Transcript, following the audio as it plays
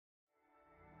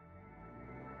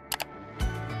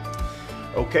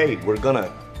Okay, we're gonna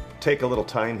take a little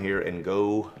time here and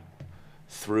go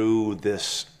through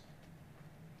this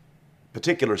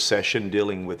particular session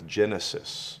dealing with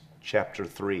Genesis chapter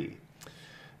 3.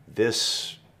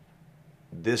 This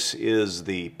is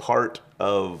the part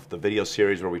of the video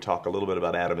series where we talk a little bit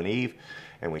about Adam and Eve,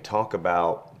 and we talk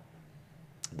about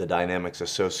the dynamics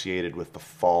associated with the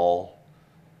fall,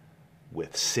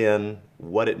 with sin,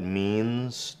 what it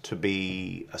means to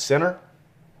be a sinner.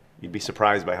 You'd be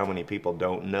surprised by how many people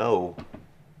don't know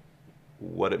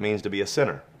what it means to be a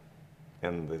sinner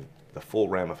and the full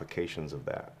ramifications of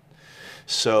that.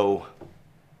 So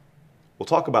we'll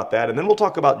talk about that, and then we'll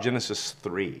talk about Genesis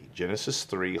 3. Genesis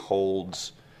 3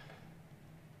 holds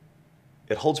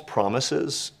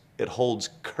promises, it holds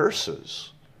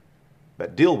curses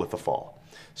that deal with the fall.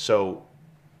 So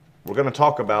we're going to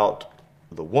talk about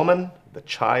the woman, the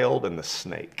child, and the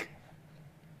snake.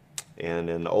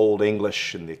 And in Old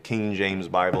English, in the King James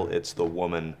Bible, it's the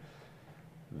woman,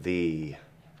 the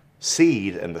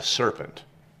seed, and the serpent.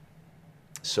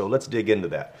 So let's dig into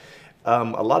that. A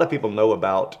lot of people know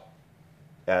about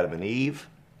Adam and Eve.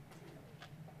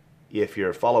 If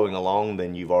you're following along,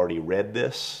 then you've already read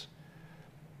this.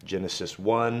 Genesis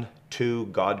 1, 2,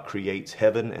 God creates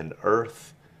heaven and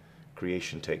earth.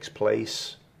 Creation takes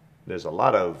place. There's a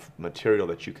lot of material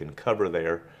that you can cover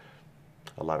there,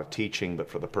 a lot of teaching, but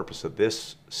for the purpose of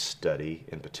this study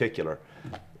in particular,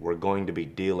 we're going to be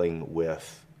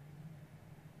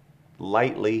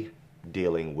lightly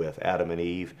dealing with Adam and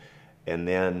Eve, and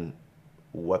then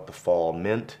what the fall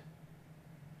meant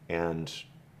and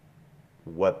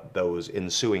what those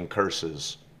ensuing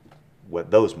curses,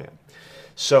 what those meant.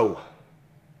 So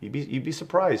you'd be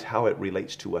surprised how it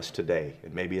relates to us today,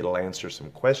 and maybe it'll answer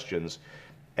some questions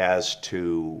as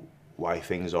to why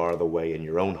things are the way in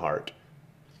your own heart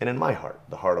and in my heart,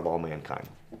 the heart of all mankind.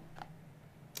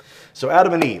 So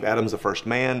Adam and Eve. Adam's the first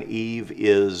man. Eve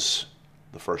is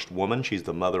the first woman. She's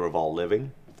the mother of all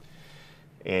living.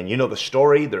 And you know the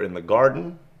story. They're in the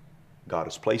garden. God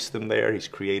has placed them there. He's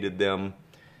created them.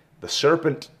 The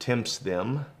serpent tempts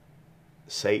them.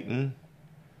 Satan,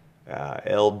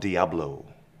 El Diablo.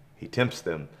 He tempts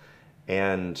them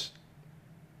and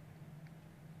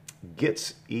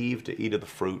gets Eve to eat of the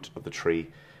fruit of the tree.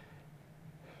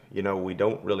 You know, we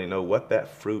don't really know what that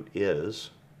fruit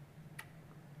is.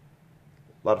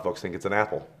 A lot of folks think it's an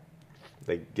apple.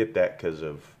 They get that because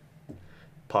of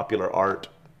popular art.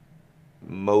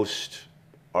 Most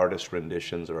artist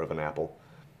renditions are of an apple.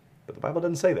 But the Bible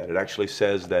doesn't say that. It actually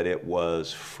says that it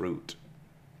was fruit.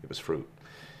 It was fruit.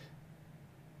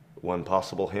 One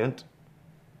possible hint,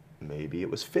 maybe it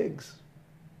was figs.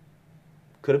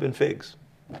 Could have been figs.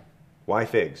 Why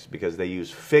figs? Because they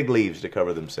use fig leaves to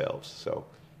cover themselves. So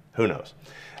who knows?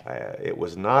 It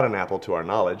was not an apple to our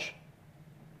knowledge.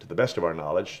 To the best of our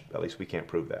knowledge, at least we can't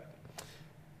prove that.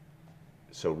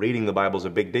 So reading the Bible is a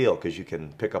big deal because you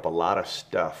can pick up a lot of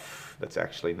stuff that's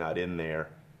actually not in there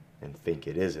and think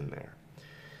it is in there.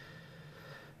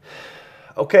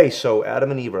 Okay, so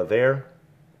Adam and Eve are there.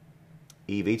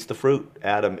 Eve eats the fruit.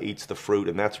 Adam eats the fruit,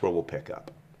 and that's where we'll pick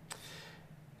up.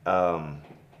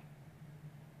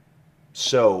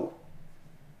 So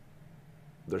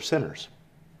they're sinners.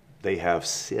 They have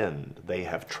sinned. They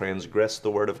have transgressed the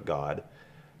word of God.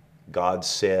 God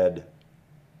said,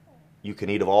 you can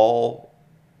eat of all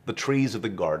the trees of the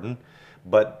garden,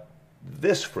 but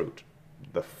this fruit,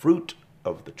 the fruit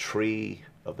of the tree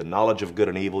of the knowledge of good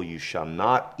and evil, you shall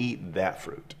not eat that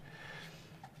fruit.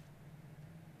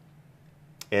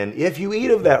 And if you eat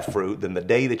of that fruit, then the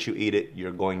day that you eat it,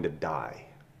 you're going to die.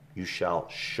 You shall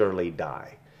surely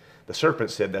die. The serpent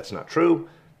said that's not true.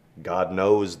 God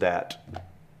knows that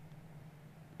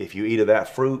if you eat of that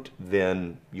fruit,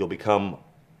 then you'll become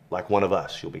like one of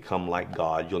us. You'll become like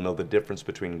God. You'll know the difference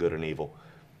between good and evil.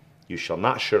 You shall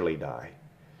not surely die.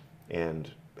 And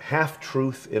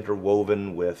half-truth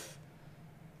interwoven with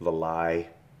the lie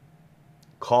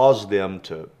caused them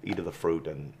to eat of the fruit,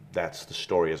 and that's the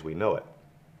story as we know it.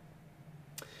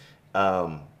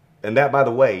 And that, by the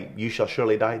way, you shall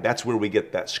surely die, that's where we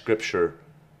get that scripture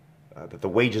that the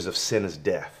wages of sin is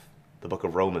death. The book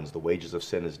of Romans, the wages of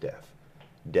sin is death.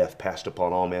 Death passed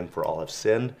upon all men, for all have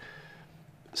sinned.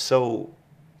 So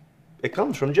it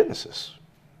comes from Genesis.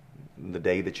 The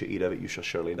day that you eat of it, you shall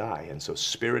surely die. And so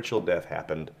spiritual death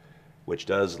happened, which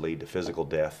does lead to physical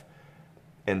death.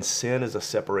 And sin is a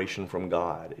separation from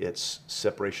God. It's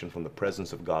separation from the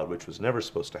presence of God, which was never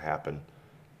supposed to happen.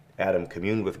 Adam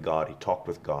communed with God. He talked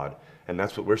with God. And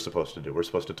that's what we're supposed to do. We're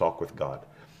supposed to talk with God.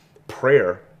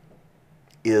 Prayer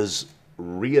is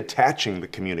reattaching the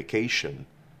communication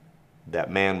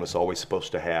that man was always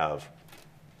supposed to have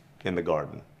in the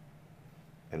garden.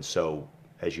 And so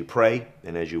as you pray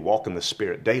and as you walk in the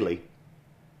Spirit daily,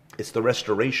 it's the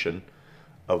restoration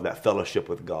of that fellowship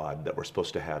with God that we're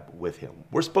supposed to have with Him.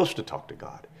 We're supposed to talk to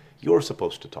God. You're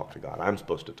supposed to talk to God. I'm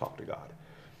supposed to talk to God.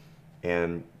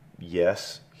 And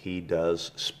yes, He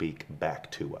does speak back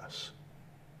to us.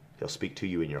 He'll speak to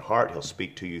you in your heart. He'll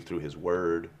speak to you through His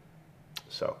Word.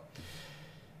 So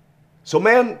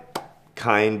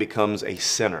mankind becomes a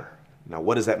sinner. Now,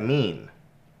 what does that mean?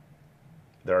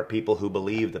 There are people who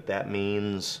believe that that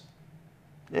means,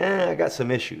 I got some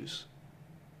issues.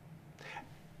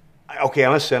 Okay,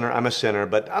 I'm a sinner,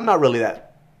 but I'm not really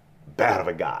that bad of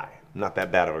a guy. I'm not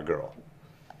that bad of a girl.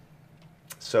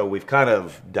 So we've kind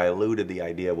of diluted the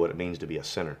idea of what it means to be a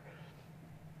sinner.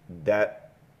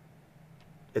 That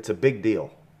it's a big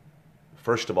deal.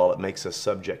 First of all, it makes us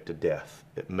subject to death.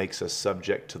 It makes us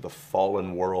subject to the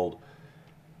fallen world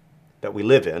that we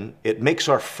live in. It makes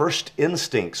our first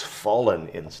instincts fallen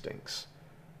instincts.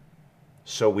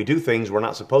 So we do things we're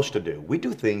not supposed to do. We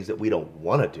do things that we don't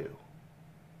want to do.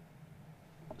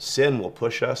 Sin will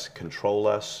push us, control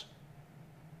us,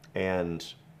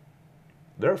 and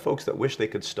there are folks that wish they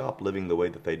could stop living the way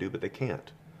that they do, but they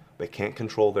can't. They can't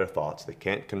control their thoughts. They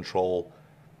can't control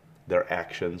their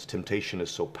actions. Temptation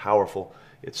is so powerful.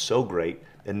 It's so great.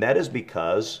 And that is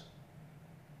because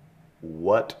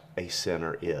what a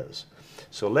sinner is.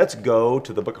 So let's go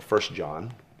to the book of 1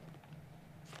 John.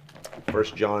 1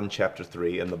 John chapter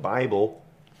 3. And the Bible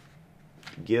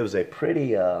gives a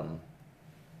pretty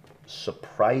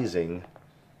surprising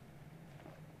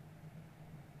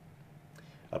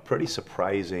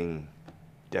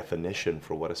definition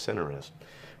for what a sinner is.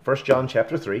 1 John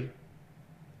chapter 3,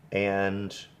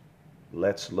 and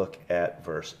let's look at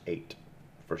verse 8.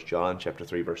 1 John chapter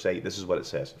 3, verse 8, this is what it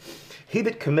says. He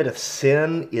that committeth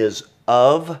sin is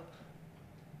of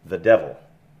the devil,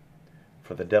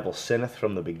 for the devil sinneth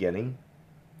from the beginning.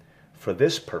 For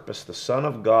this purpose the Son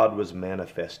of God was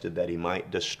manifested, that he might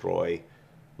destroy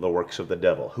the works of the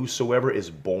devil. Whosoever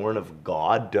is born of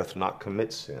God doth not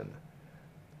commit sin,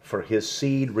 for his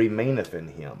seed remaineth in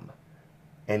him,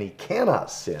 and he cannot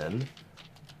sin,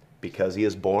 because he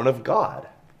is born of God.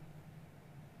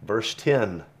 Verse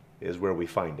 10 is where we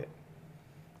find it.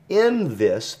 In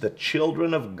this the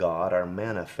children of God are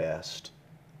manifest,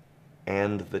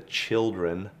 and the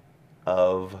children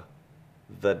of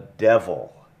the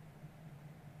devil.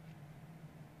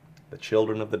 The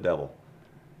children of the devil.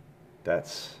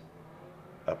 That's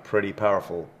a pretty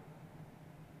powerful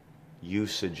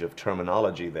usage of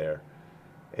terminology there.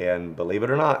 And believe it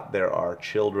or not, there are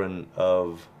children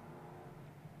of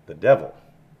the devil.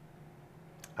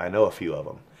 I know a few of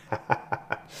them.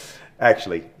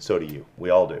 Actually, so do you. We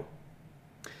all do.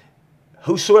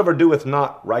 Whosoever doeth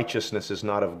not righteousness is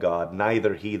not of God,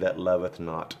 neither he that loveth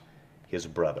not his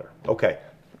brother. Okay,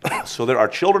 so there are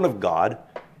children of God,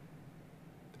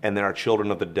 and there are children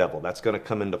of the devil. That's going to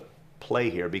come into play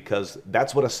here, because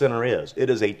that's what a sinner is. It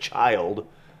is a child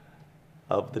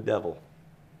of the devil.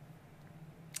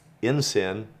 In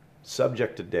sin,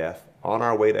 subject to death, on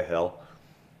our way to hell,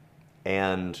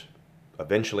 and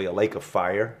eventually a lake of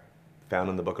fire, found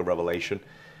in the book of Revelation.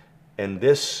 And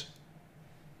this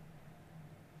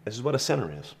is what a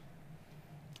sinner is.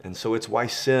 And so it's why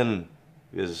sin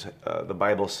is, the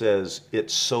Bible says, it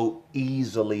so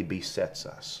easily besets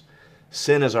us.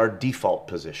 Sin is our default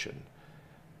position.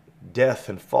 Death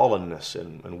and fallenness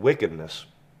and wickedness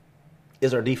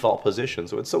is our default position.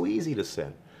 So it's so easy to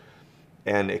sin.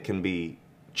 And it can be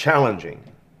challenging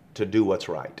to do what's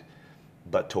right.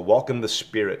 But to walk in the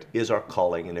Spirit is our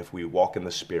calling. And if we walk in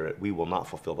the Spirit, we will not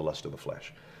fulfill the lust of the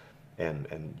flesh.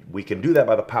 And we can do that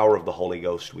by the power of the Holy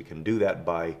Ghost. We can do that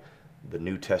by the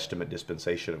New Testament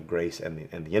dispensation of grace and the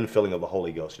infilling of the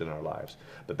Holy Ghost in our lives.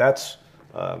 But that's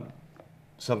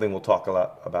something we'll talk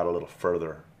about a little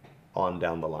further on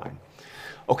down the line.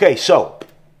 Okay, so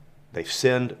they've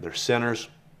sinned, they're sinners.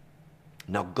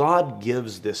 Now God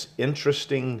gives this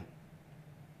interesting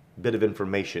bit of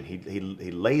information.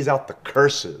 He lays out the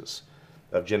curses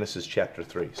of Genesis chapter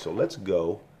 3. So let's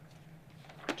go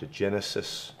to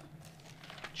Genesis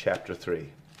chapter 3.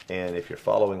 And if you're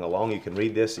following along, you can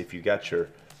read this. If you got your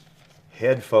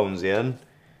headphones in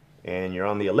and you're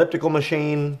on the elliptical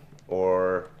machine,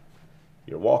 or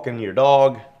you're walking your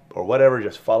dog, or whatever,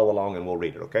 just follow along and we'll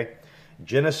read it, okay?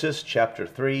 Genesis chapter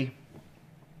 3,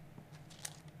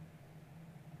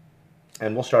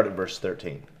 and we'll start at verse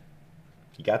 13.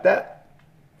 You got that?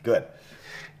 Good.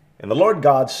 And the Lord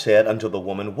God said unto the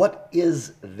woman, What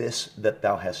is this that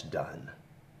thou hast done?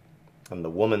 And the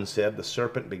woman said, The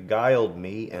serpent beguiled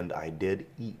me, and I did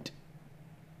eat.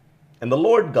 And the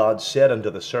Lord God said unto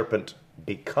the serpent,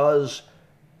 Because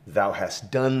thou hast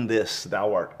done this,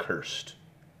 thou art cursed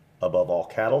above all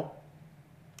cattle,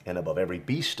 and above every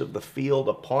beast of the field.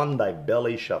 Upon thy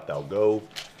belly shalt thou go,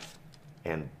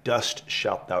 and dust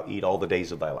shalt thou eat all the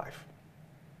days of thy life.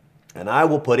 And I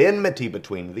will put enmity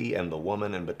between thee and the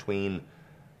woman, and between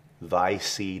thy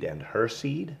seed and her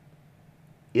seed.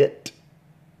 It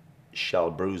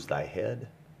shall bruise thy head,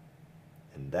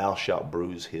 and thou shalt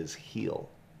bruise his heel.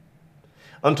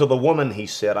 Unto the woman he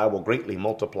said, I will greatly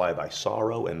multiply thy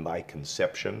sorrow and thy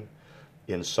conception.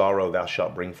 In sorrow thou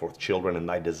shalt bring forth children, and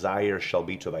thy desire shall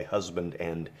be to thy husband,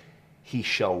 and he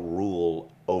shall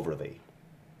rule over thee.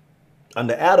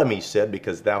 Unto Adam he said,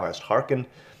 because thou hast hearkened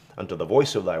unto the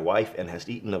voice of thy wife, and hast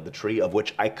eaten of the tree of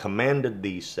which I commanded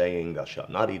thee, saying, Thou shalt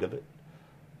not eat of it.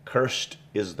 Cursed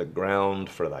is the ground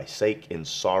for thy sake. In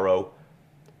sorrow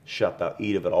shalt thou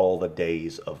eat of it all the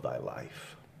days of thy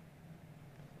life.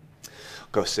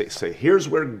 Go say, here's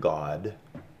where God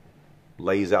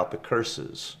lays out the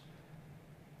curses.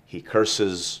 He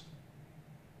curses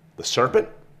the serpent.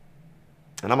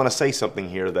 And I'm going to say something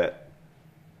here that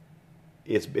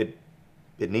it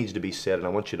needs to be said, and I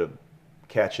want you to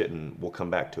catch it, and we'll come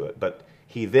back to it. But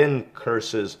he then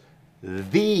curses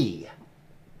the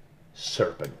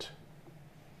serpent.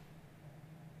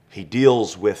 He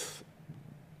deals with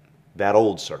that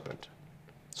old serpent.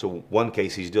 So one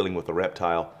case he's dealing with a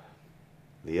reptile.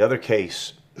 The other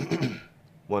case,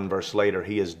 one verse later,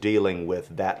 he is dealing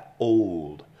with that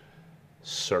old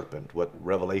serpent, what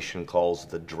Revelation calls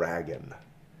the dragon.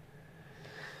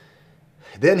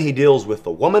 Then he deals with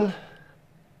the woman.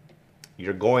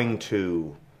 You're going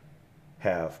to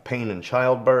have pain in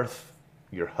childbirth.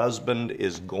 Your husband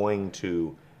is going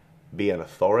to be an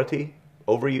authority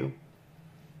over you.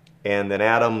 And then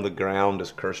Adam, the ground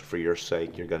is cursed for your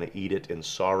sake. You're going to eat it in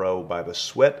sorrow by the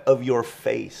sweat of your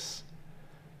face.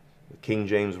 The King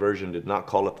James Version did not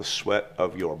call it the sweat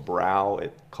of your brow.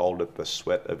 It called it the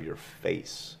sweat of your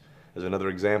face. There's another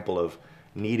example of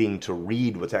needing to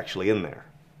read what's actually in there.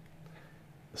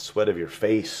 The sweat of your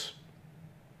face.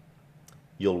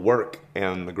 You'll work,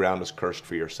 and the ground is cursed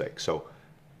for your sake. So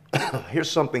here's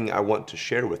something I want to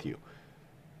share with you.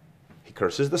 He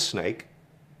curses the snake.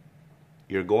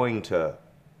 You're going to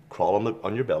crawl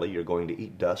on your belly. You're going to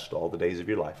eat dust all the days of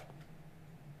your life.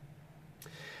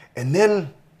 And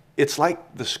then it's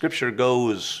like the scripture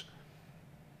goes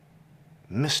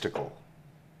mystical.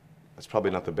 That's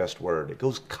probably not the best word. It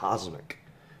goes cosmic.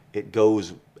 It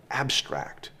goes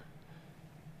abstract.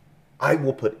 I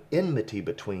will put enmity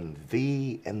between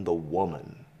thee and the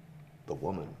woman. The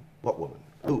woman. What woman?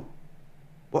 Who?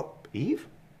 What? Eve?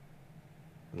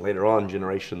 And later on,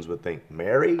 generations would think,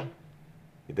 Mary?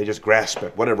 They just grasp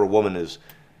at whatever woman is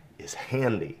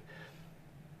handy.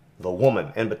 The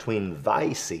woman. And between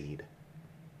thy seed.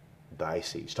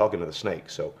 He's talking to the snake.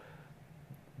 So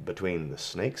between the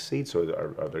snake's seed, so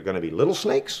are there going to be little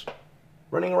snakes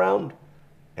running around?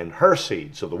 And her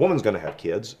seed. So the woman's going to have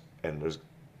kids, and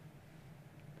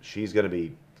she's going to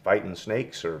be fighting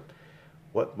snakes, or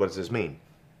what does this mean?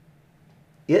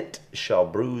 It shall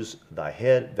bruise thy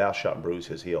head, thou shalt bruise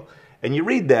his heel. And you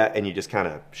read that and you just kind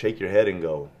of shake your head and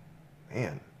go,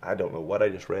 man, I don't know what I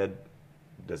just read.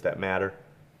 Does that matter?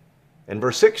 In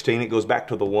verse 16, it goes back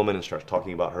to the woman and starts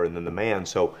talking about her and then the man.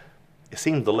 So it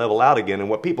seems to level out again. And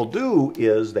what people do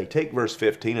is they take verse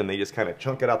 15 and they just kind of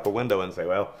chunk it out the window and say,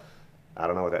 well, I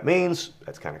don't know what that means.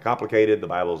 That's kind of complicated. The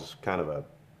Bible's kind of a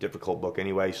difficult book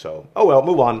anyway. So, oh well,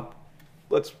 move on.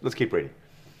 Let's keep reading.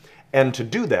 And to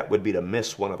do that would be to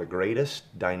miss one of the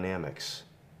greatest dynamics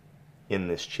in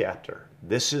this chapter.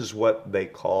 This is what they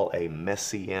call a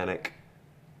messianic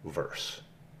verse.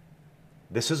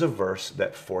 This is a verse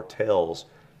that foretells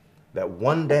that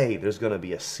one day there's going to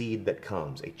be a seed that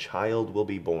comes. A child will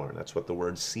be born. That's what the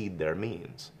word seed there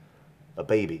means. A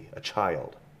baby, a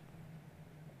child.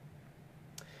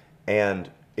 And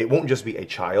it won't just be a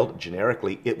child,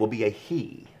 generically, it will be a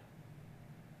he.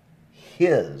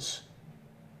 His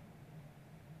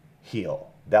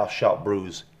heel. Thou shalt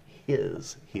bruise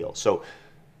his heel. So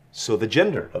the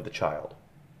gender of the child,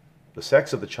 the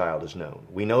sex of the child is known.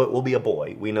 We know it will be a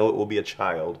boy. We know it will be a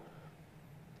child.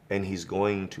 And he's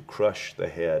going to crush the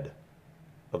head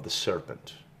of the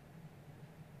serpent.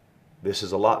 This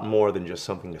is a lot more than just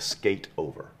something to skate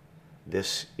over.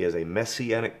 This is a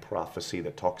messianic prophecy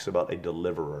that talks about a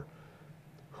deliverer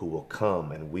who will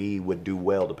come, and we would do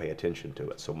well to pay attention to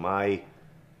it. So my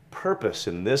purpose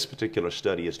in this particular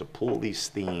study is to pull these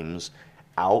themes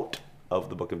out of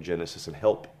the book of Genesis and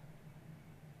help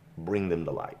bring them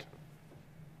to light.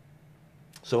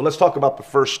 So let's talk about the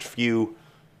first few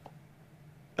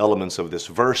elements of this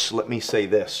verse. Let me say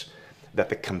this, that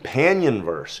the companion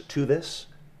verse to this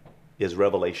is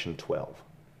Revelation 12.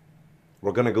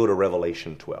 we're going to go to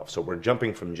Revelation 12. So we're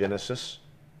jumping from Genesis,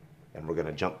 and we're going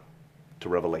to jump to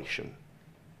Revelation.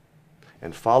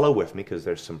 And follow with me, because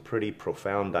there's some pretty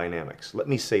profound dynamics. Let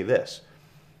me say this.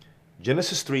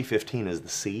 Genesis 3:15 is the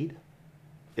seed.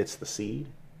 It's the seed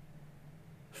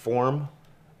form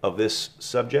of this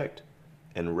subject,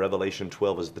 and Revelation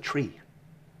 12 is the tree.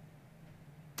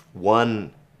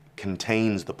 One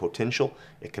contains the potential,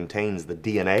 it contains the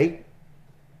DNA.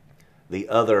 The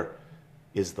other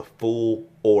is the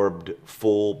full-orbed,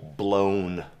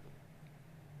 full-blown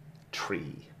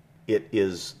tree. It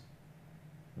is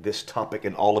this topic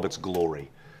in all of its glory.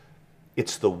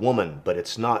 It's the woman, but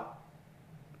it's not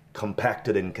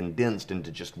compacted and condensed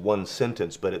into just one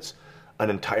sentence, but it's an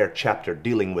entire chapter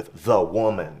dealing with the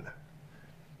woman.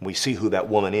 We see who that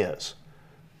woman is.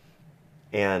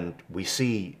 And we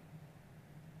see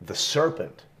the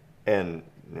serpent, and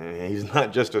he's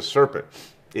not just a serpent.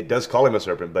 It does call him a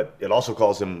serpent, but it also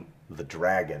calls him the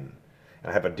dragon. And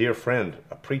I have a dear friend,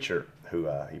 a preacher, who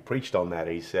he preached on that.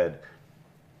 He said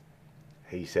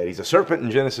he's a serpent in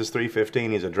Genesis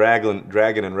 3:15. He's a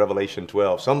dragon in Revelation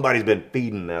 12. Somebody's been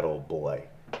feeding that old boy.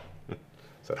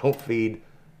 So don't feed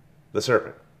the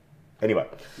serpent. Anyway.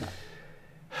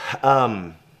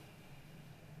 And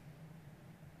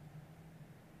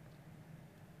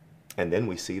then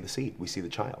we see the seed. We see the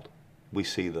child. We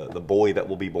see the boy that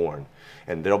will be born.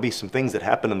 And there'll be some things that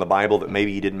happen in the Bible that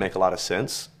maybe didn't make a lot of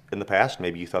sense in the past.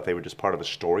 Maybe you thought they were just part of a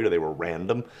story, or they were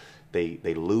random.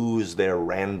 They lose their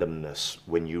randomness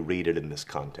when you read it in this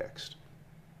context.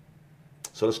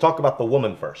 So let's talk about the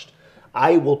woman first.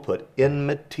 I will put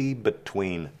enmity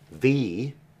between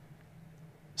the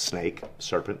snake,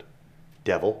 serpent,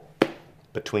 devil,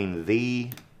 between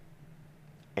thee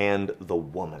and the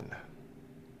woman.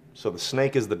 So the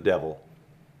snake is the devil.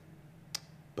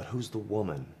 But who's the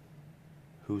woman?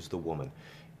 Who's the woman?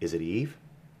 Is it Eve?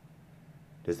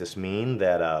 Does this mean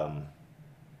that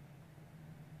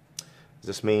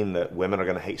women are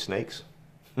going to hate snakes?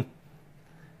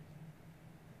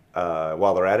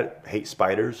 While they're at it, hate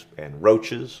spiders and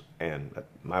roaches, and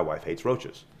my wife hates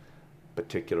roaches,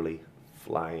 particularly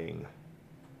flying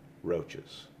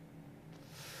roaches.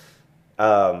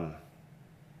 Women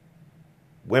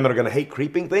are going to hate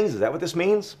creeping things? Is that what this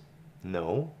means?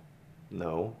 No,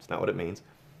 it's not what it means.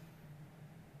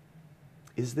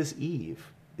 Is this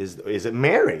Eve? Is it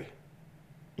Mary?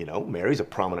 You know, Mary's a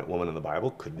prominent woman in the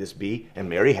Bible. Could this be? And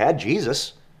Mary had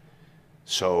Jesus.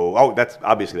 So,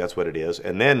 that's what it is.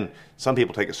 And then some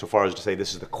people take it so far as to say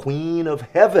this is the Queen of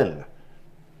Heaven,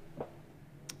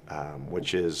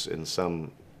 which is in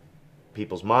some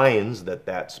people's minds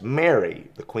that's Mary,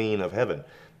 the Queen of Heaven.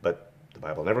 But the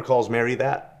Bible never calls Mary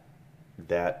that.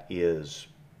 That is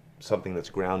something that's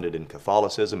grounded in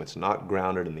Catholicism. It's not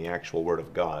grounded in the actual Word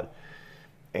of God.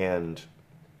 And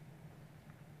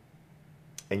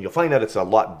you'll find out it's a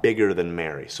lot bigger than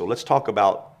Mary. So let's talk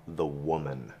about the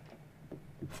woman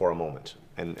for a moment.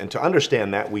 And to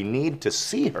understand that, we need to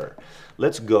see her.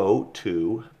 Let's go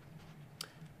to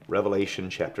Revelation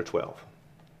chapter 12.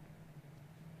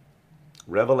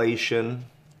 Revelation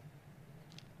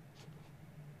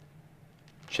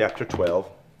chapter 12.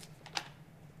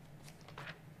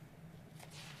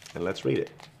 And let's read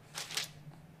it.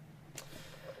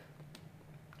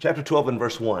 Chapter 12 and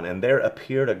verse 1. And there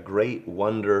appeared a great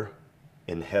wonder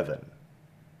in heaven.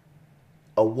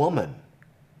 A woman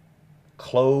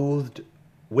clothed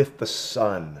with the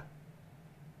sun,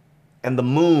 and the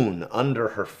moon under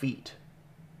her feet,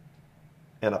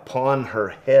 and upon her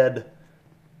head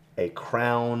a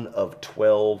crown of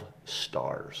 12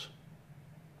 stars.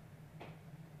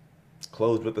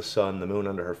 Clothed with the sun, the moon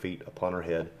under her feet, upon her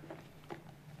head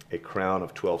a crown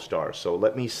of 12 stars. So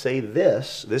let me say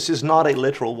this. This is not a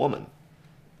literal woman.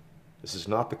 This is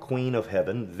not the Queen of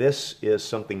Heaven. This is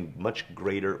something much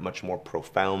greater, much more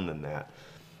profound than that.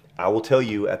 I will tell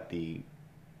you at the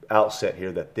outset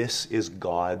here that this is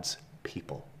God's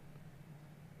people.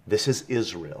 This is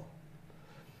Israel.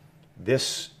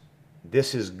 This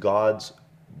is God's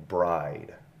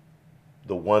bride,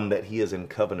 the one that he is in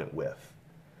covenant with.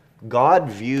 God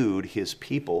viewed his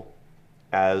people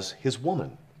as his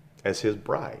woman, as his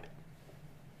bride.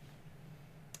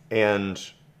 And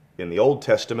in the Old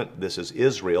Testament, this is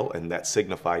Israel, and that's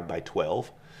signified by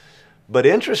 12. But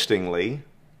interestingly,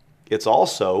 it's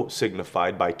also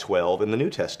signified by 12 in the New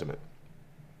Testament,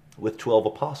 with 12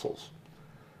 apostles.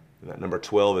 And that number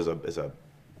 12 is a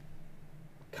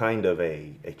kind of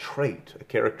a trait, a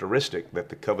characteristic that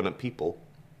the covenant people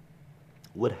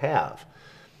would have.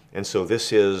 And so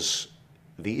this is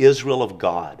the Israel of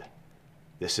God.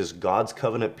 This is God's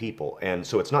covenant people. And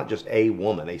so it's not just a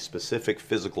woman, a specific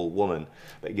physical woman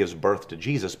that gives birth to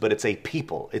Jesus, but it's a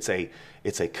people. It's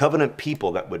a covenant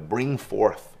people that would bring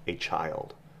forth a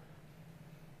child.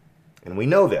 And we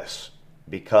know this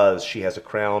because she has a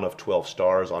crown of 12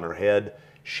 stars on her head.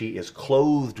 She is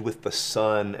clothed with the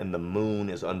sun, and the moon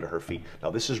is under her feet. Now,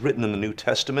 this is written in the New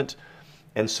Testament,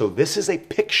 and so this is a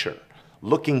picture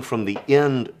looking from the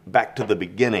end back to the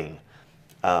beginning.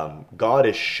 God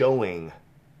is showing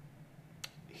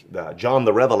John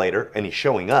the Revelator, and he's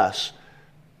showing us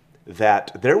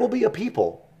that there will be a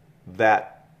people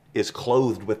that is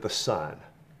clothed with the sun.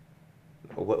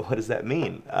 What does that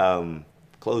mean?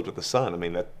 Clothed with the sun. I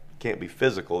mean, that can't be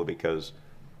physical because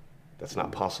that's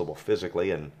not possible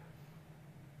physically. And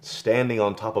standing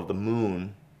on top of the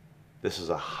moon, this is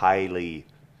a highly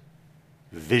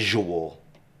visual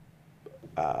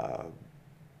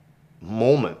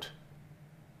moment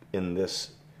in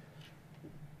this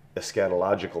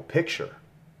eschatological picture,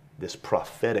 this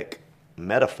prophetic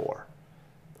metaphor,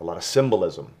 a lot of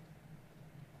symbolism.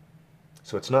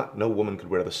 So it's not, no woman could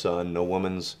wear the sun, no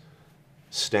woman's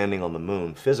standing on the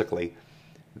moon physically.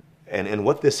 And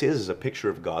what this is a picture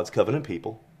of God's covenant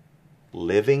people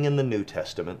living in the New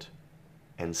Testament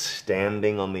and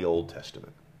standing on the Old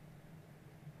Testament.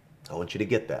 I want you to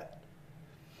get that.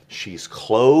 She's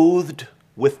clothed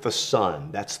with the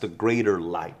sun. That's the greater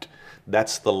light.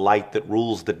 That's the light that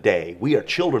rules the day. We are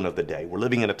children of the day. We're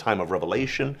living in a time of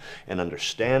revelation and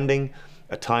understanding,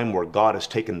 a time where God has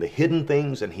taken the hidden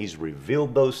things and he's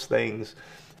revealed those things.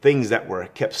 Things that were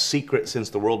kept secret since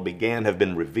the world began have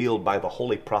been revealed by the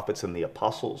holy prophets and the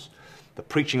apostles. The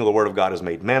preaching of the word of God is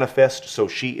made manifest, so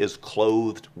she is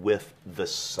clothed with the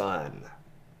sun.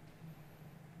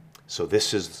 So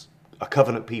this is a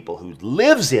covenant people who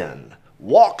lives in,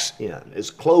 walks in,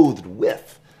 is clothed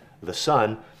with the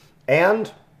sun,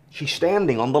 and she's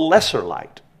standing on the lesser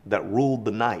light that ruled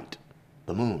the night,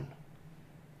 the moon.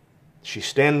 She's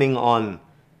standing on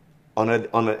an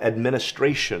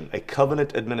administration, a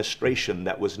covenant administration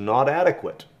that was not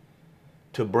adequate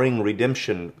to bring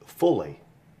redemption fully.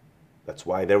 That's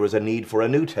why there was a need for a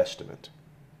New Testament.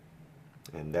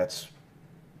 And that's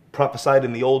prophesied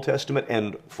in the Old Testament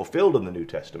and fulfilled in the New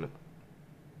Testament.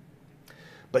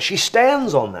 But she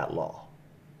stands on that law.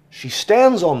 She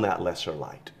stands on that lesser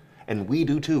light. And we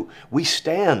do too. We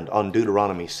stand on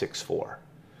Deuteronomy 6:4.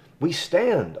 We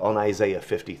stand on Isaiah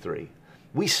 53.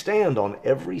 We stand on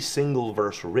every single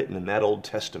verse written in that Old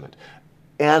Testament.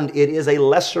 And it is a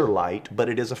lesser light, but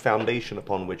it is a foundation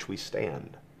upon which we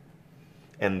stand.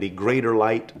 And the greater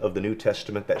light of the New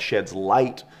Testament that sheds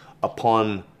light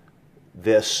upon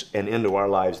this and into our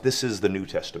lives, this is the New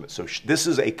Testament. So this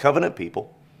is a covenant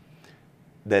people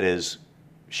that is,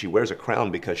 she wears a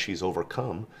crown because she's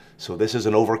overcome. So this is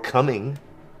an overcoming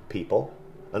people,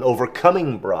 an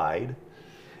overcoming bride.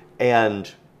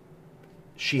 And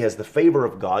she has the favor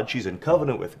of God. She's in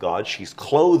covenant with God. She's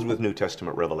clothed with New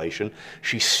Testament revelation.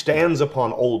 She stands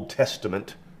upon Old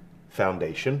Testament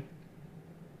foundation.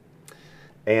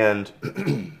 And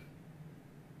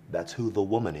that's who the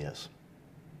woman is.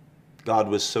 God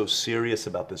was so serious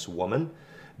about this woman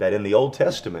that in the Old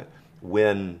Testament,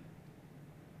 when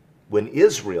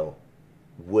Israel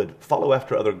would follow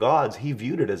after other gods, he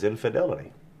viewed it as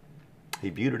infidelity.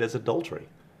 He viewed it as adultery.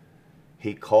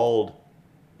 He called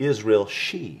Israel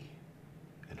she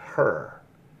and her.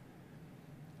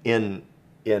 In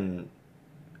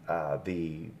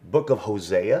the book of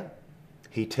Hosea,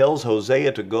 he tells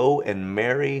Hosea to go and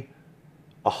marry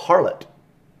a harlot.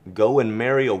 Go and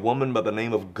marry a woman by the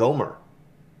name of Gomer.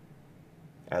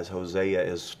 As Hosea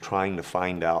is trying to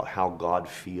find out how God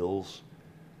feels.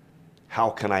 How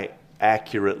can I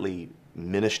accurately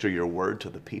minister your word to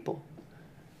the people?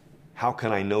 How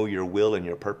can I know your will and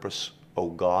your purpose, O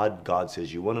God? God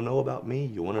says, you want to know about me?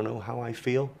 You want to know how I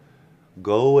feel?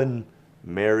 Go and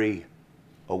marry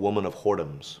a woman of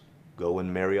whoredoms. Go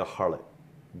and marry a harlot.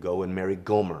 Go and marry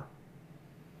Gomer.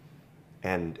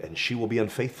 And she will be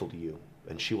unfaithful to you.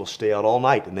 And she will stay out all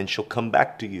night. And then she'll come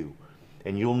back to you.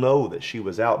 And you'll know that she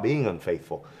was out being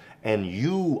unfaithful. And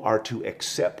you are to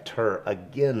accept her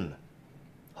again,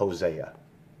 Hosea.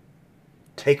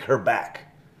 Take her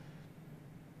back.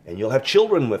 And you'll have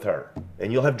children with her.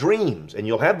 And you'll have dreams. And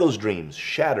you'll have those dreams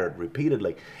shattered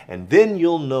repeatedly. And then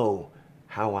you'll know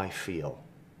how I feel.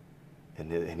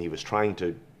 And he was trying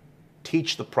to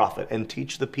teach the prophet and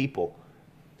teach the people.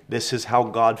 This is how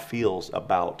God feels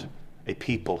about a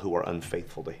people who are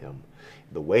unfaithful to him.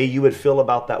 The way you would feel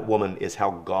about that woman is how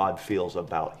God feels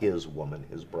about his woman,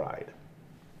 his bride.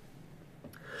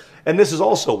 And this is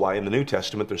also why in the New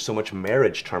Testament there's so much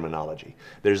marriage terminology.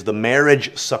 There's the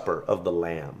marriage supper of the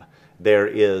Lamb. There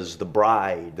is the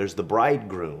bride, there's the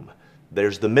bridegroom,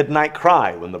 there's the midnight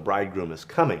cry when the bridegroom is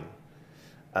coming.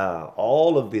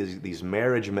 All of these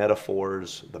marriage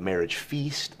metaphors, the marriage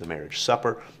feast, the marriage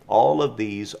supper, all of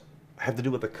these have to do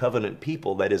with the covenant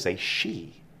people that is a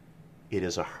she. It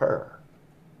is a her.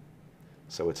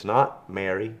 So it's not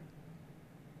Mary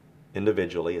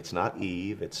individually. It's not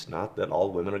Eve. It's not that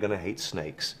all women are going to hate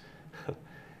snakes.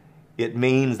 It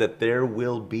means that there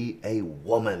will be a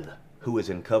woman who is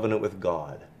in covenant with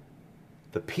God,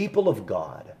 the people of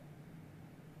God,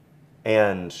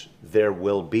 and there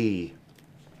will be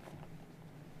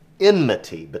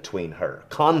enmity between her,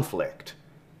 conflict,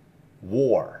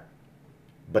 war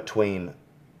between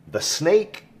the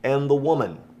snake and the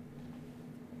woman.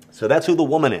 So that's who the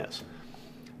woman is.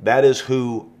 That is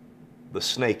who the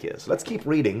snake is. Let's keep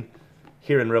reading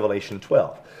here in Revelation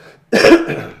 12.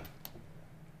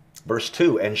 Verse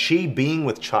 2, and she, being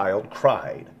with child,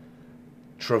 cried,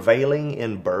 travailing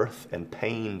in birth and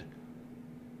pained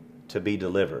to be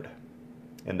delivered.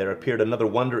 And there appeared another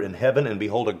wonder in heaven, and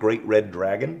behold, a great red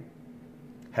dragon,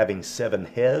 having 7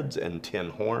 heads and 10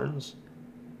 horns,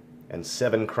 and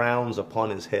 7 crowns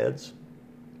upon his heads.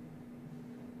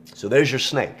 So there's your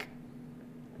snake.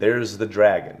 There's the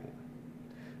dragon.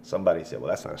 Somebody said, well,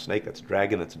 that's not a snake, that's a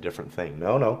dragon, that's a different thing.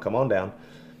 No, come on down.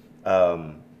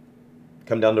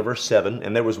 Come down to verse 7.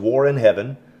 And there was war in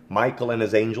heaven. Michael and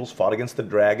his angels fought against the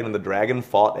dragon, and the dragon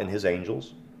fought and his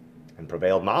angels, and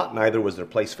prevailed not, neither was their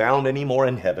place found any more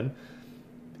in heaven.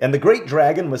 And the great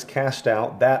dragon was cast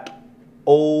out, that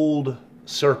old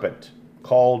serpent,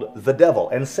 called the devil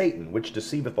and Satan, which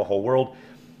deceiveth the whole world.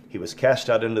 He was cast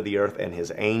out into the earth, and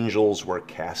his angels were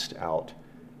cast out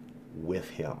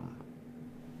with him.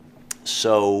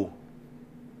 So,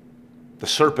 the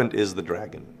serpent is the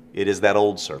dragon. It is that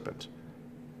old serpent.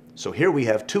 So here we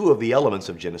have 2 of the elements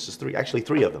of Genesis 3, actually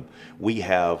 3 of them. We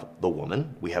have the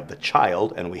woman, we have the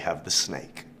child, and we have the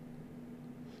snake.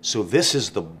 So this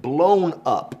is the blown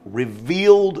up,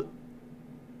 revealed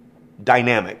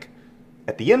dynamic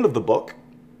at the end of the book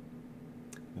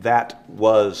that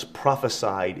was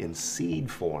prophesied in seed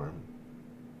form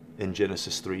in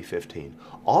Genesis 3:15.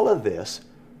 All of this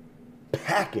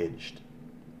packaged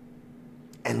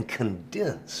and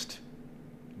condensed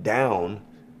down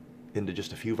into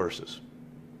just a few verses.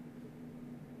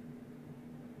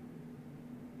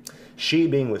 She,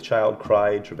 being with child,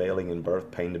 cried, travailing in birth,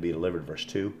 pain to be delivered. Verse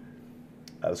 2.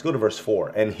 Let's go to verse 4.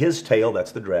 And his tail,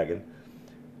 that's the dragon,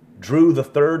 drew the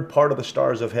 3rd part of the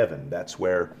stars of heaven. That's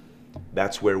where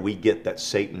we get that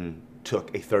Satan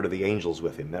took a 3rd of the angels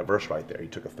with him. That verse right there. He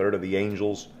took a 3rd of the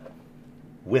angels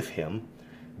with him,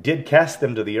 did cast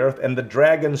them to the earth, and the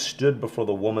dragon stood before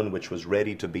the woman which was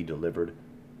ready to be delivered,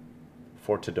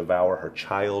 for to devour her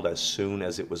child as soon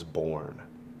as it was born.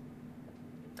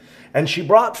 And she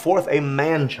brought forth a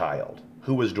man-child,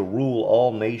 who was to rule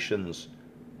all nations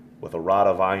with a rod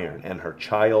of iron, and her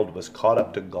child was caught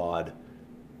up to God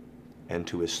and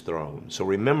to his throne. So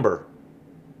remember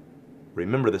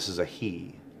this is a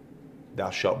he.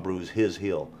 Thou shalt bruise his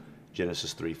heel,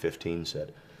 Genesis 3:15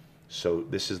 said. So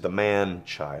this is the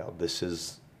man-child. This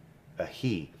is a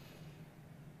he.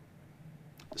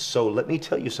 So let me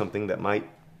tell you something that might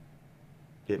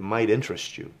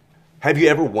interest you. Have you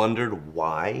ever wondered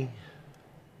why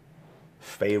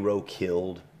Pharaoh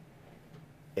killed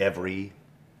every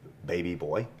baby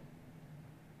boy?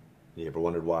 You ever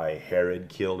wondered why Herod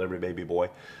killed every baby boy?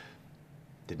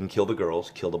 Didn't kill the girls,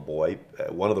 killed a boy.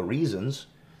 One of the reasons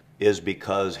is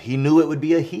because he knew it would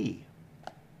be a he.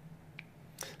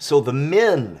 So the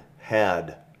men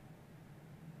had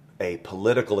a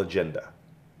political agenda.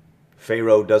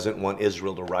 Pharaoh doesn't want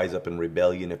Israel to rise up in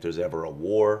rebellion if there's ever a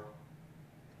war,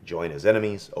 join his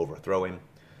enemies, overthrow him.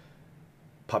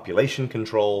 Population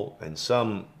control, and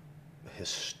some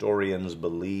historians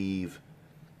believe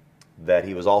that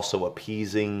he was also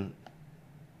appeasing,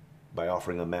 by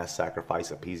offering a mass sacrifice,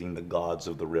 appeasing the gods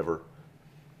of the river.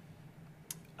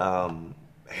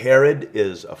 Herod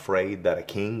is afraid that a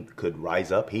king could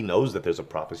rise up. He knows that there's a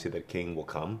prophecy that a king will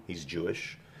come. He's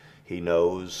Jewish. He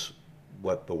knows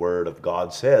what the word of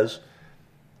God says.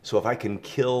 So if I can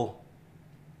kill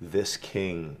this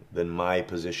king, then my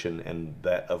position and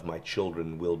that of my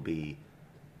children will be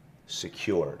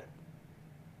secured.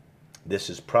 This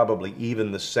is probably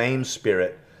even the same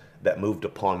spirit that moved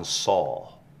upon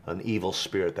Saul, an evil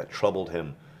spirit that troubled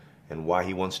him, and why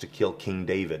he wants to kill King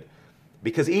David.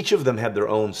 Because each of them had their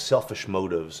own selfish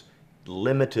motives,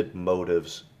 limited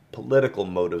motives, political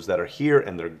motives that are here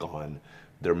and they're gone.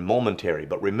 They're momentary.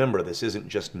 But remember, this isn't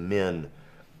just men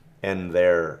and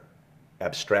their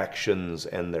abstractions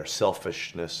and their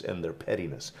selfishness and their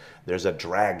pettiness. There's a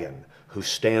dragon who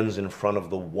stands in front of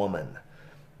the woman.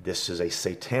 This is a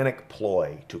satanic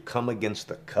ploy to come against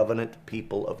the covenant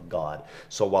people of God.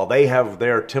 So while they have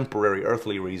their temporary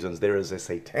earthly reasons, there is a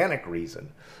satanic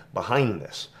reason behind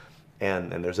this.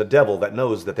 And there's a devil that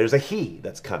knows that there's a he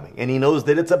that's coming. And he knows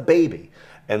that it's a baby.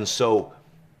 And so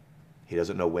he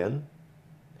doesn't know when.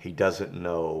 He doesn't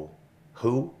know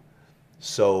who.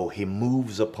 So he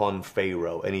moves upon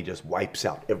Pharaoh and he just wipes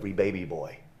out every baby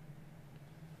boy.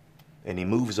 And he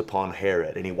moves upon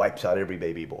Herod and he wipes out every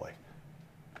baby boy.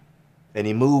 And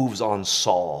he moves on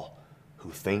Saul,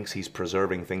 who thinks he's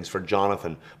preserving things for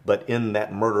Jonathan. But in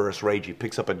that murderous rage, he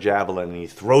picks up a javelin and he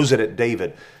throws it at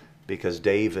David, because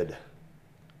David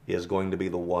is going to be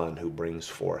the one who brings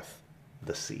forth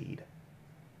the seed.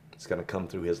 It's going to come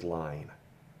through his line.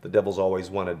 The devil's always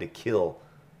wanted to kill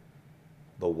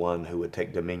the one who would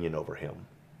take dominion over him,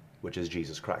 which is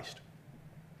Jesus Christ.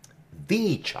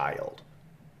 The child,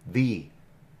 the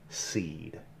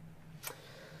seed.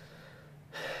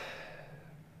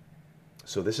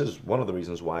 So this is one of the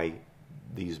reasons why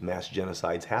these mass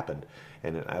genocides happened.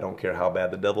 And I don't care how bad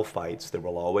the devil fights, there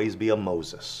will always be a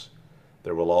Moses.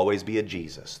 There will always be a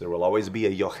Jesus. There will always be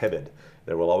a Yochebed.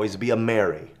 There will always be a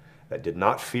Mary that did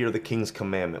not fear the king's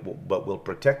commandment, but will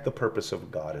protect the purpose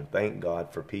of God. And thank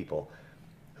God for people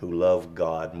who love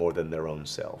God more than their own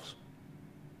selves.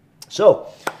 So,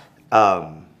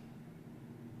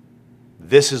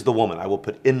 this is the woman. I will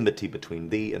put enmity between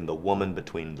thee and the woman,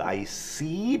 between thy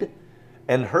seed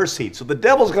and her seed. So the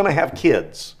devil's going to have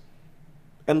kids.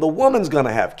 And the woman's going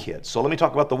to have kids. So let me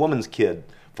talk about the woman's kid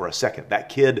for a second. That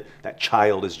kid, that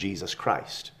child is Jesus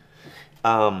Christ.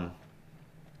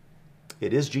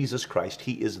 It is Jesus Christ.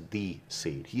 He is the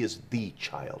seed. He is the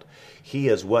child. He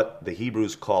is what the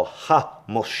Hebrews call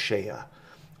Ha-Moshiach,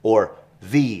 or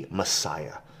the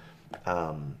Messiah.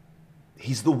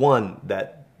 He's the one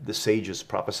that the sages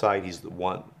prophesied. He's the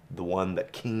one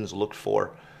that kings looked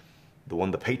for, the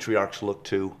one the patriarchs looked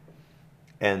to.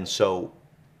 And so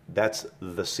that's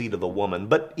the seed of the woman.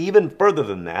 But even further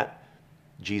than that,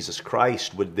 Jesus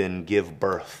Christ would then give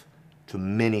birth to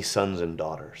many sons and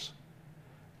daughters.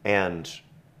 And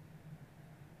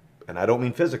I don't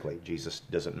mean physically. Jesus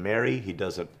doesn't marry. He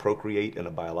doesn't procreate in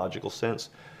a biological sense.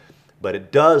 But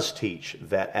it does teach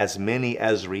that as many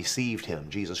as received him,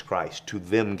 Jesus Christ, to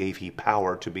them gave he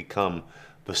power to become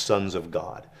the sons of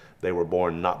God. They were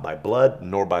born not by blood,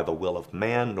 nor by the will of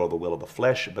man, nor the will of the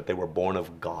flesh, but they were born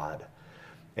of God.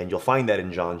 And you'll find that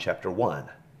in John chapter 1.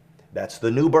 That's the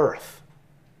new birth.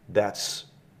 That's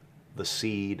the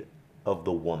seed of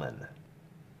the woman.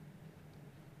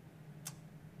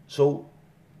 So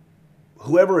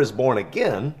whoever is born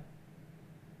again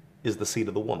is the seed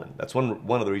of the woman. That's one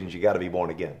of the reasons you got to be born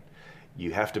again.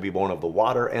 You have to be born of the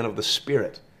water and of the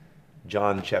Spirit.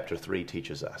 John chapter 3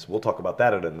 teaches us. We'll talk about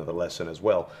that in another lesson as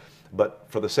well. But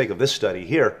for the sake of this study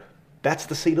here, that's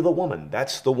the seed of the woman.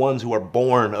 That's the ones who are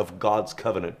born of God's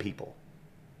covenant people.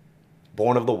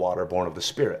 Born of the water, born of the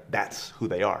Spirit. That's who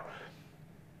they are.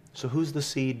 So who's the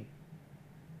seed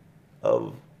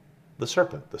of the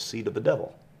serpent, the seed of the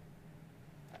devil?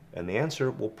 And the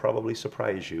answer will probably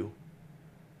surprise you.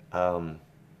 You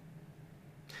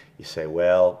say,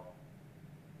 well,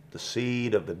 the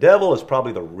seed of the devil is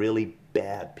probably the really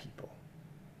bad people.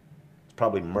 It's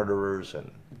probably murderers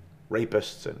and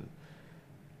rapists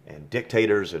and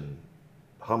dictators and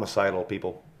homicidal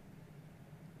people.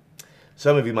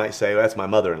 Some of you might say, well, that's my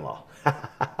mother-in-law.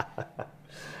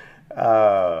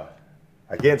 I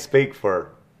can't speak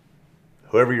for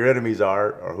whoever your enemies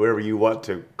are or whoever you want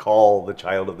to call the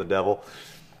child of the devil.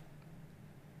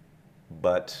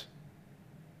 But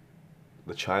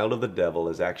the child of the devil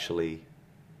is actually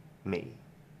me.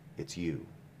 It's you.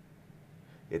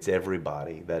 It's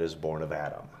everybody that is born of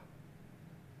Adam.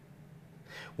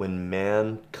 When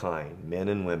mankind, men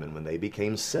and women, when they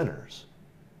became sinners,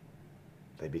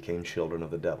 they became children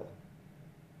of the devil.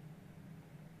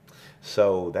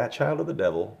 So that child of the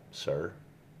devil, sir,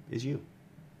 is you.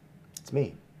 It's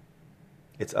me.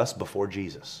 It's us before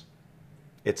Jesus.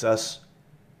 It's us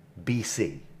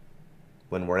BC,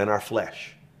 when we're in our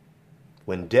flesh,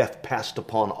 when death passed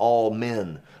upon all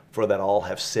men, for that all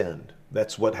have sinned.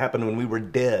 That's what happened when we were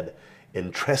dead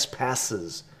in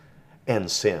trespasses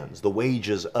and sins. The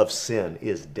wages of sin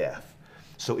is death.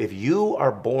 So if you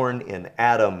are born in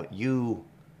Adam, you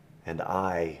and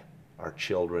I are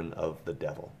children of the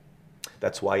devil.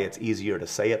 That's why it's easier to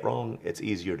say it wrong. It's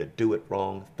easier to do it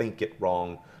wrong, think it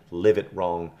wrong, live it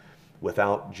wrong.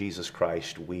 Without Jesus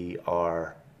Christ, we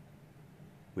are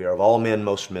of all men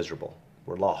most miserable.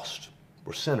 We're lost.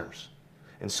 We're sinners.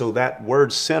 And so that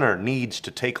word sinner needs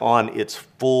to take on its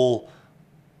full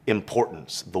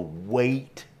importance, the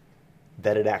weight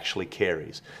that it actually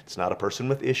carries. It's not a person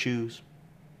with issues.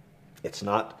 It's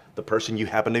not the person you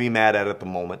happen to be mad at the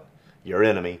moment, your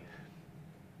enemy.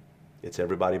 It's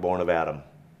everybody born of Adam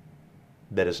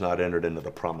that has not entered into the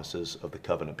promises of the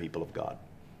covenant people of God.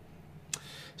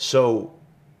 So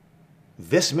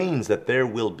this means that there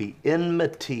will be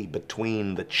enmity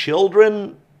between the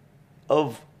children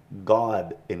of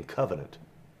God in covenant,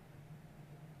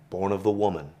 born of the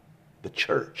woman, the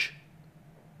church,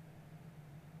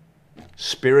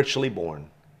 spiritually born,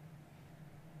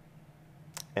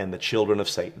 and the children of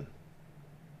Satan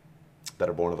that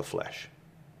are born of the flesh.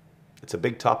 It's a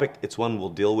big topic. It's one we'll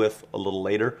deal with a little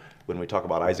later when we talk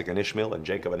about Isaac and Ishmael and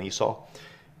Jacob and Esau.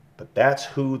 But that's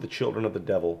who the children of the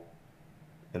devil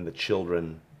and the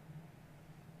children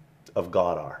of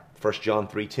God are. 1 John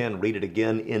 3:10, read it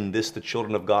again. In this the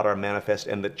children of God are manifest,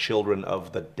 and the children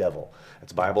of the devil.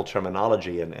 It's Bible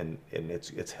terminology, and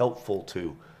it's helpful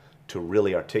to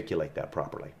really articulate that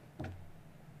properly.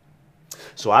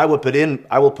 So I will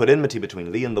put enmity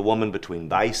between thee and the woman, between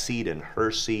thy seed and her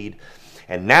seed.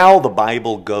 And now the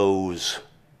Bible goes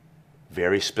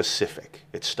very specific.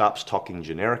 It stops talking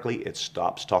generically, it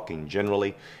stops talking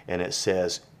generally, and it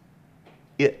says,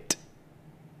 it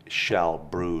shall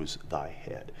bruise thy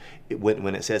head.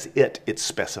 When it says it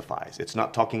specifies. It's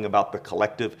not talking about the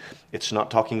collective. It's not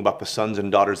talking about the sons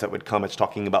and daughters that would come. It's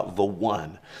talking about the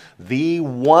one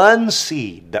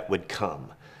seed that would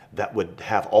come, that would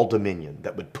have all dominion,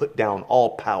 that would put down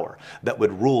all power, that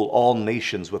would rule all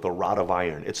nations with a rod of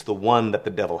iron. It's the one that the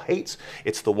devil hates.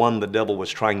 It's the one the devil was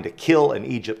trying to kill in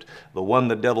Egypt, the one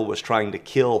the devil was trying to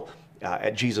kill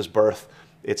at Jesus' birth.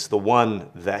 It's the one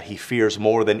that he fears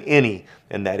more than any,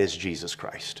 and that is Jesus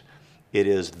Christ. It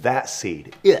is that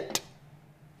seed. It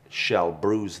shall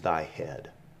bruise thy head.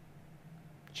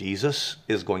 Jesus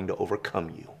is going to overcome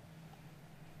you.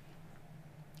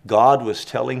 God was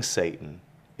telling Satan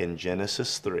in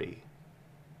Genesis 3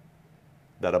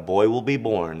 that a boy will be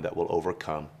born that will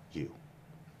overcome you.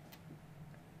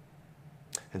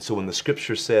 And so when the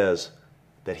scripture says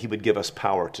that he would give us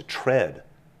power to tread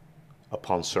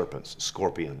upon serpents,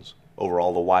 scorpions, over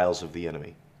all the wiles of the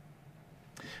enemy,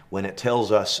 when it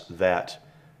tells us that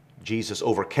Jesus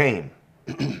overcame,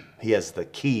 he has the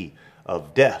key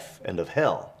of death and of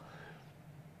hell,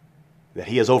 that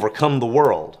he has overcome the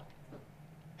world,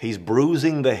 he's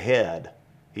bruising the head,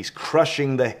 he's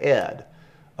crushing the head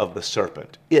of the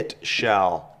serpent. It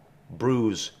shall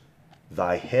bruise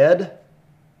thy head,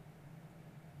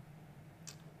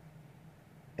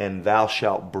 and thou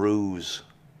shalt bruise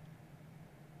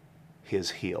his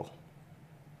heel.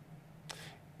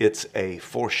 It's a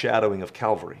foreshadowing of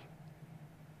Calvary,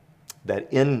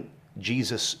 that in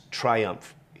Jesus'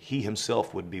 triumph, he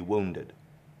himself would be wounded.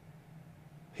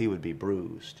 He would be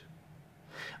bruised.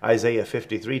 Isaiah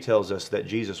 53 tells us that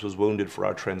Jesus was wounded for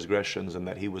our transgressions and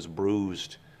that he was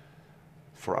bruised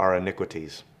for our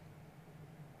iniquities.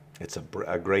 It's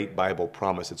a great Bible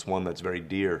promise. It's one that's very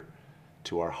dear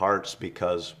to our hearts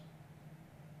because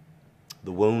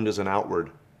the wound is an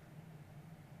outward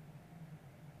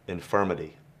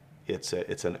infirmity.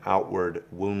 It's an outward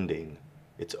wounding.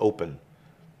 It's open.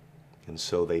 And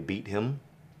so they beat him.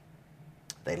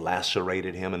 They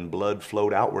lacerated him and blood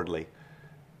flowed outwardly.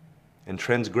 And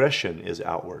transgression is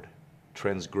outward.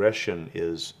 Transgression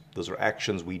is, those are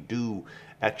actions we do,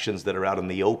 actions that are out in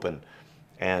the open.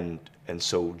 And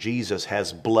so Jesus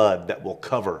has blood that will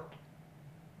cover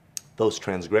those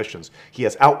transgressions. He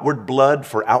has outward blood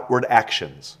for outward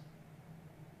actions.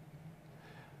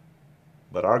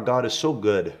 But our God is so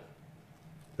good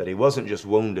that he wasn't just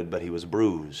wounded, but he was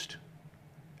bruised.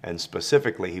 And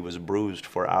specifically, he was bruised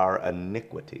for our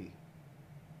iniquity.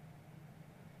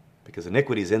 Because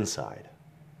iniquity is inside.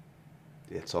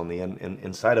 It's on the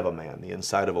inside of a man, the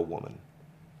inside of a woman.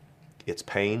 It's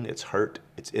pain, it's hurt,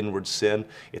 it's inward sin.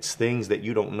 It's things that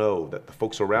you don't know, that the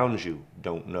folks around you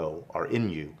don't know are in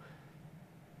you.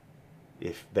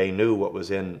 If they knew what was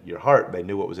in your heart, they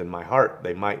knew what was in my heart,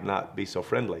 they might not be so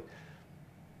friendly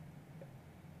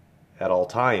at all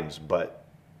times, but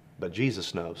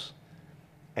Jesus knows.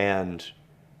 And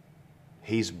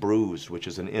he's bruised, which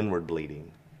is an inward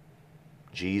bleeding.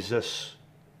 Jesus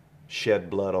shed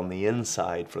blood on the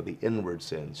inside for the inward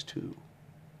sins too.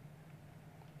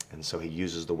 And so he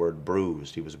uses the word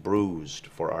bruised. He was bruised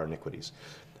for our iniquities.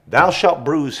 Thou shalt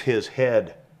bruise his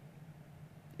head.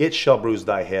 It shall bruise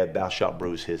thy head. Thou shalt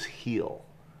bruise his heel.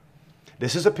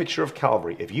 This is a picture of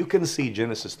Calvary. If you can see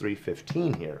Genesis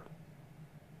 3:15 here,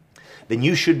 then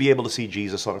you should be able to see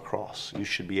Jesus on a cross. You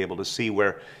should be able to see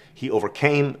where he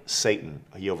overcame Satan,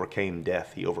 he overcame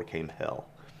death, he overcame hell.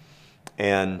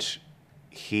 And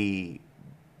he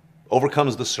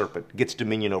overcomes the serpent, gets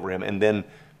dominion over him, and then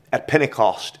at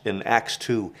Pentecost in Acts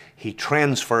 2, he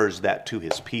transfers that to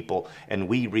his people, and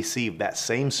we receive that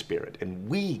same Spirit, and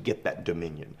we get that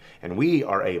dominion, and we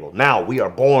are able. Now we are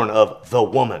born of the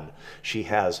woman. She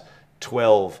has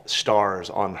 12 stars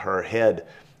on her head.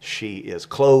 She is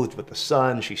clothed with the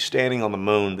sun. She's standing on the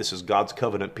moon. This is God's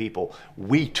covenant people.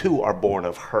 We too are born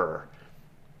of her,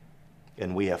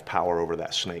 and we have power over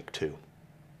that snake too.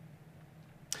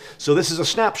 So this is a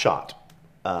snapshot.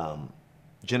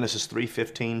 Genesis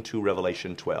 3:15 to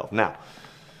Revelation 12. Now,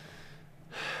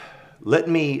 let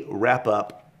me wrap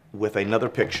up with another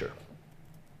picture.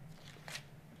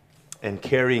 And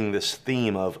carrying this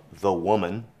theme of the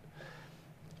woman,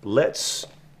 let's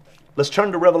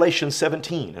turn to Revelation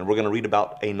 17, and we're going to read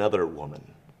about another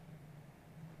woman.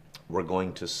 We're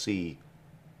going to see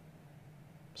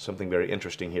something very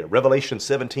interesting here. Revelation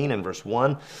 17 and verse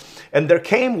 1. And there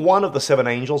came one of the seven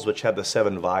angels which had the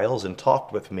seven vials, and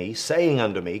talked with me, saying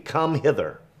unto me, Come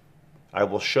hither, I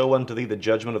will show unto thee the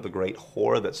judgment of the great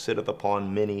whore that sitteth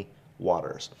upon many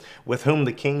waters, with whom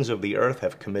the kings of the earth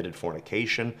have committed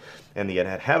fornication, and the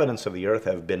inhabitants of the earth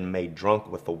have been made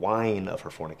drunk with the wine of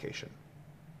her fornication.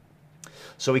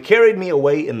 So he carried me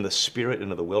away in the spirit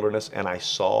into the wilderness, and I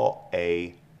saw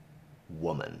a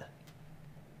woman.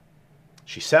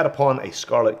 She sat upon a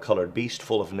scarlet-colored beast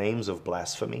full of names of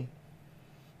blasphemy,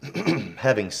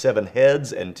 having 7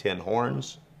 heads and 10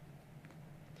 horns.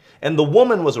 And the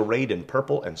woman was arrayed in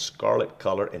purple and scarlet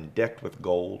color, and decked with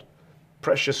gold,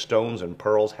 precious stones and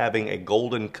pearls, having a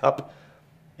golden cup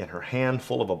in her hand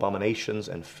full of abominations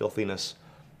and filthiness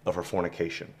of her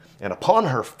fornication. And upon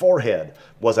her forehead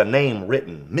was a name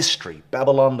written, Mystery,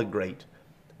 Babylon the Great,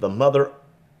 the mother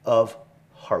of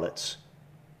harlots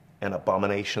and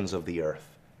abominations of the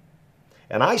earth.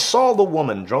 And I saw the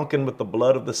woman drunken with the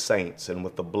blood of the saints and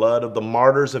with the blood of the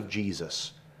martyrs of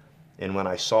Jesus. And when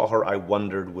I saw her, I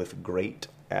wondered with great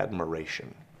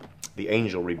admiration. The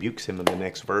angel rebukes him in the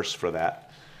next verse for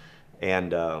that.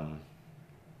 And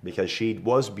because she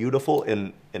was beautiful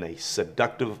in a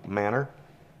seductive manner.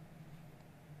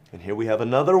 And here we have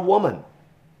another woman.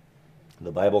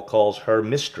 The Bible calls her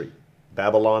Mystery,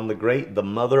 Babylon the Great, the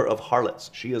mother of harlots.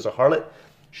 She is a harlot.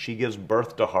 She gives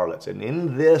birth to harlots. And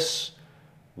in this,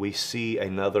 we see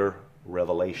another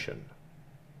revelation.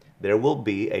 There will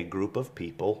be a group of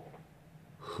people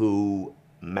who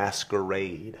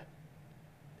masquerade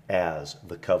as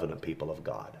the covenant people of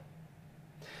God.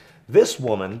 This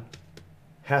woman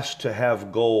has to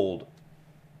have gold,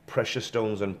 precious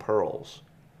stones, and pearls,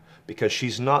 because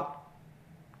she's not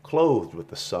clothed with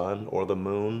the sun or the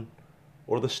moon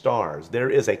or the stars. There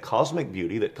is a cosmic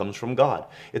beauty that comes from God.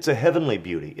 It's a heavenly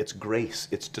beauty. It's grace.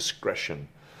 It's discretion.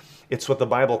 It's what the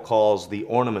Bible calls the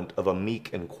ornament of a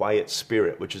meek and quiet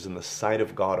spirit, which is in the sight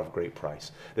of God of great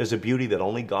price. There's a beauty that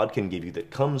only God can give you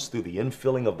that comes through the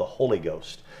infilling of the Holy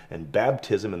Ghost and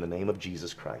baptism in the name of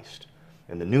Jesus Christ,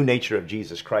 and the new nature of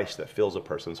Jesus Christ that fills a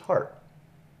person's heart.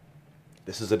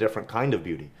 This is a different kind of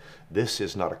beauty. This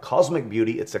is not a cosmic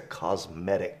beauty. It's a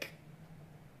cosmetic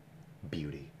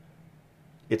beauty.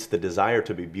 It's the desire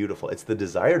to be beautiful. It's the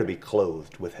desire to be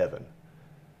clothed with heaven.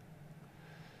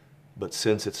 But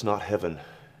since it's not heaven,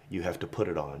 you have to put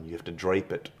it on. You have to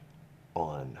drape it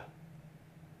on.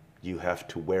 You have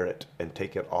to wear it and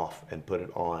take it off and put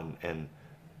it on. And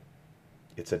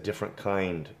it's a different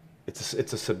kind. It's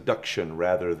a seduction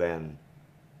rather than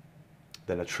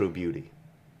a true beauty.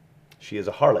 She is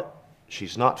a harlot.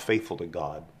 She's not faithful to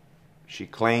God. She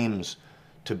claims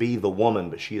to be the woman,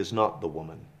 but she is not the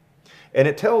woman. And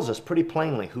it tells us pretty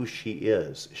plainly who she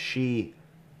is. She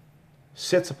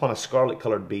sits upon a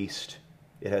scarlet-colored beast.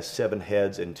 It has 7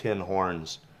 heads and 10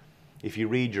 horns. If you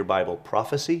read your Bible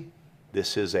prophecy,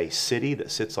 this is a city that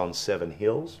sits on 7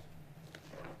 hills.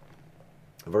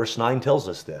 Verse 9 tells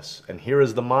us this. And here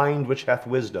is the mind which hath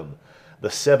wisdom.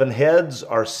 The 7 heads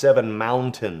are 7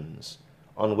 mountains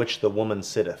on which the woman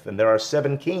sitteth. And there are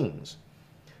 7 kings.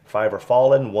 5 are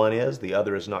fallen, 1 is, the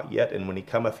other is not yet. And when he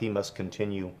cometh, he must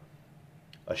continue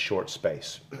a short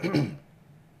space.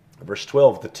 Verse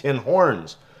 12, the 10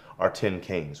 horns are 10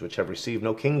 kings, which have received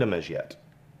no kingdom as yet,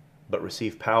 but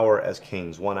receive power as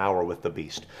kings 1 hour with the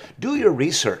beast. Do your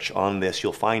research on this.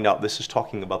 You'll find out this is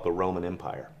talking about the Roman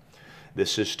Empire.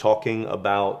 This is talking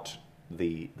about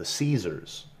the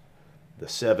Caesars, the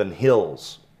 7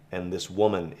 hills, and this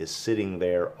woman is sitting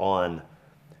there on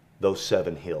those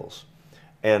 7 hills.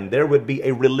 And there would be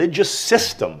a religious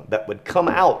system that would come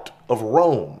out of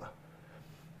Rome.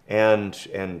 And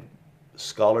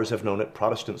Scholars have known it,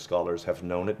 Protestant scholars have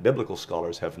known it, biblical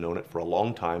scholars have known it for a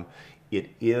long time.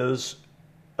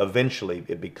 Eventually,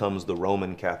 it becomes the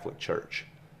Roman Catholic Church.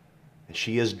 And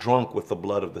she is drunk with the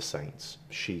blood of the saints.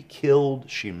 She killed,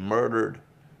 she murdered.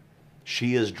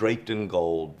 She is draped in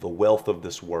gold, the wealth of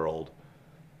this world.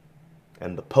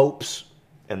 And the popes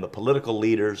and the political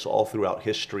leaders all throughout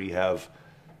history have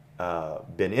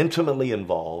been intimately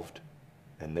involved.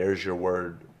 And there's your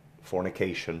word,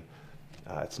 fornication.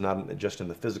 It's not just in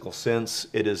the physical sense.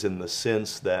 It is in the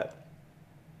sense that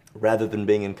rather than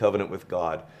being in covenant with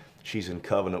God, she's in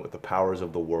covenant with the powers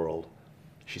of the world.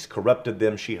 She's corrupted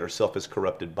them. She herself is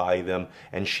corrupted by them.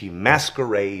 And she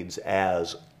masquerades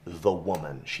as the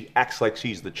woman. She acts like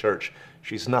she's the church.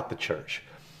 She's not the church.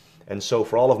 And so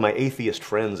for all of my atheist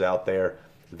friends out there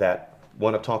that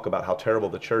want to talk about how terrible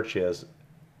the church is,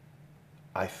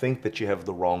 I think that you have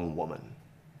the wrong woman.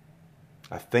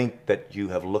 I think that you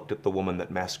have looked at the woman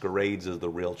that masquerades as the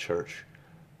real church,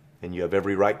 and you have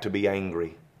every right to be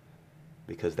angry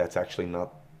because that's actually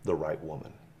not the right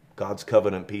woman. God's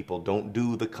covenant people don't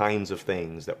do the kinds of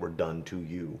things that were done to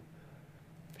you.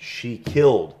 She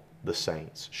killed the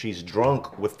saints. She's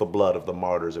drunk with the blood of the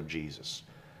martyrs of Jesus.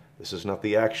 This is not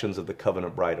the actions of the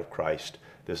covenant bride of Christ.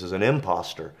 This is an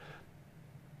impostor.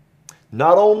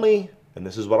 Not only, and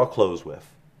this is what I'll close with,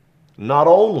 not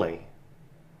only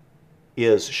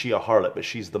is she a harlot, but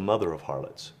she's the mother of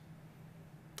harlots.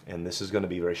 And this is going to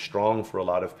be very strong for a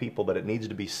lot of people, but it needs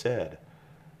to be said.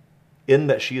 In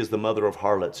that she is the mother of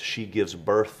harlots, she gives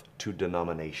birth to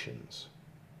denominations.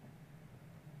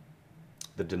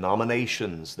 The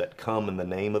denominations that come in the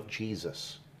name of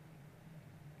Jesus,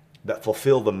 that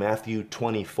fulfill the Matthew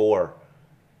 24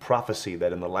 prophecy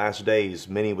that in the last days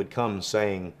many would come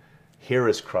saying, here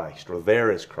is Christ, or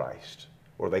there is Christ,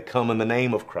 or they come in the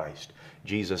name of Christ.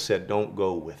 Jesus said, don't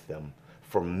go with them,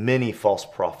 for many false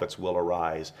prophets will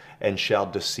arise and shall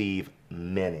deceive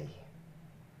many.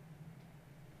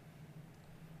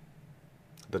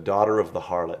 The daughter of the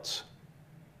harlots,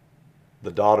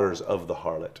 the daughters of the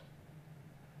harlot,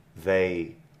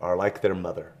 they are like their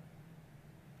mother.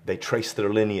 They trace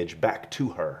their lineage back to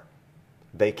her.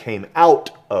 They came out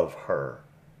of her.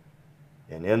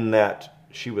 And in that,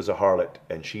 she was a harlot,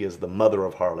 and she is the mother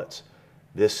of harlots.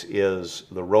 This is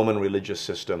the Roman religious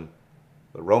system,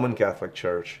 the Roman Catholic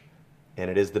Church, and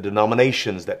it is the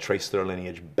denominations that trace their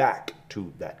lineage back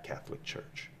to that Catholic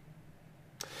Church.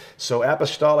 So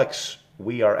apostolics,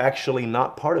 we are actually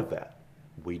not part of that.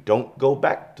 We don't go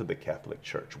back to the Catholic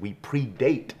Church. We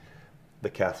predate the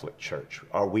Catholic Church.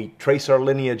 Or we trace our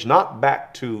lineage not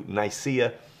back to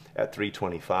Nicaea at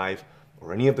 325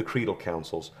 or any of the creedal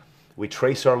councils. We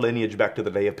trace our lineage back to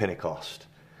the day of Pentecost,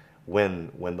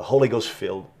 when the Holy Ghost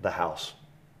filled the house,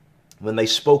 when they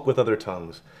spoke with other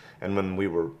tongues, and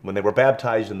when they were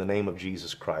baptized in the name of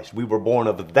Jesus Christ. We were born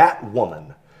of that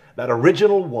woman, that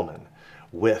original woman,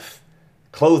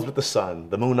 clothed with the sun,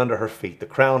 the moon under her feet, the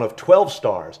crown of 12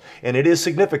 stars. And it is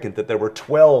significant that there were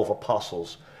 12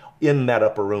 apostles in that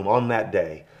upper room on that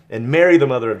day. And Mary, the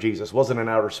mother of Jesus, wasn't in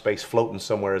outer space floating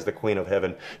somewhere as the Queen of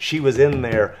Heaven. She was in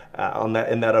there in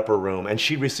that upper room, and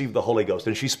she received the Holy Ghost,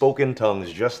 and she spoke in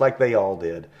tongues just like they all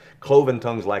did, cloven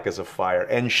tongues like as of fire,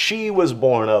 and she was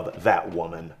born of that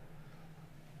woman.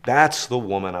 That's the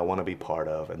woman I want to be part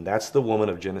of, and that's the woman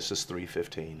of Genesis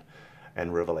 3:15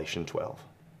 and Revelation 12.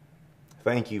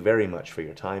 Thank you very much for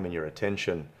your time and your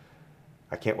attention.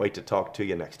 I can't wait to talk to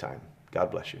you next time. God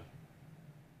bless you.